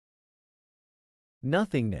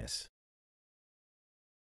Nothingness.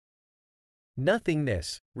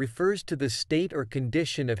 Nothingness refers to the state or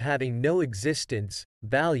condition of having no existence,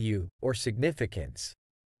 value, or significance.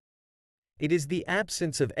 It is the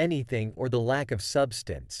absence of anything or the lack of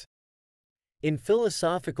substance. In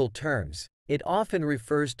philosophical terms, it often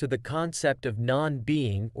refers to the concept of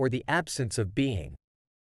non-being or the absence of being.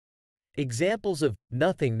 Examples of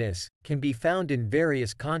nothingness can be found in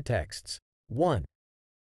various contexts. 1.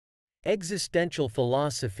 Existential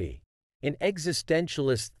philosophy. In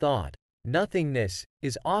existentialist thought, nothingness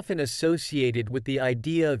is often associated with the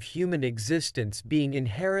idea of human existence being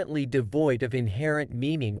inherently devoid of inherent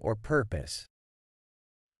meaning or purpose.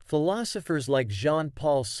 Philosophers like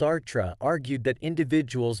Jean-Paul Sartre argued that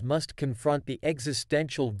individuals must confront the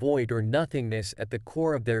existential void or nothingness at the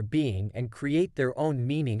core of their being and create their own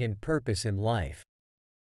meaning and purpose in life.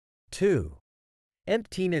 2.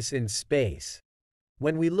 Emptiness in space.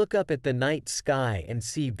 When we look up at the night sky and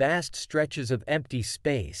see vast stretches of empty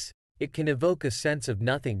space, it can evoke a sense of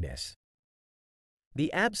nothingness.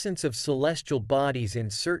 The absence of celestial bodies in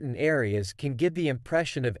certain areas can give the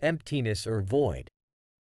impression of emptiness or void.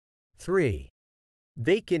 3.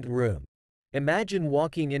 Vacant room. Imagine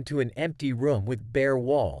walking into an empty room with bare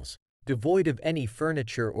walls, devoid of any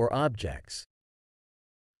furniture or objects.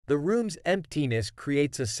 The room's emptiness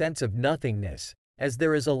creates a sense of nothingness, as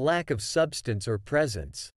there is a lack of substance or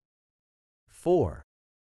presence. 4.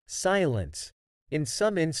 Silence. In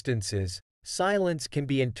some instances, silence can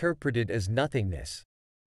be interpreted as nothingness.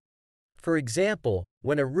 For example,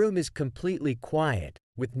 when a room is completely quiet,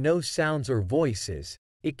 with no sounds or voices,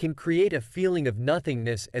 it can create a feeling of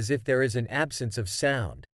nothingness as if there is an absence of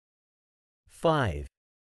sound. 5.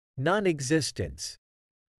 Non-existence.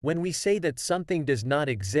 When we say that something does not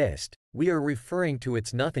exist, we are referring to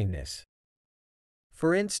its nothingness.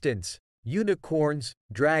 For instance, unicorns,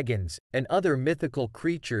 dragons, and other mythical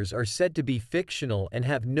creatures are said to be fictional and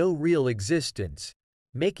have no real existence,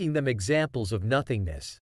 making them examples of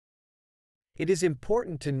nothingness. It is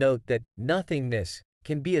important to note that nothingness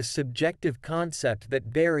can be a subjective concept that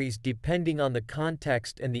varies depending on the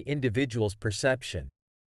context and the individual's perception.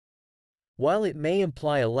 While it may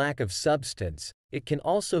imply a lack of substance, it can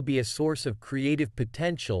also be a source of creative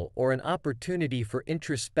potential or an opportunity for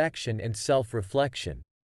introspection and self-reflection.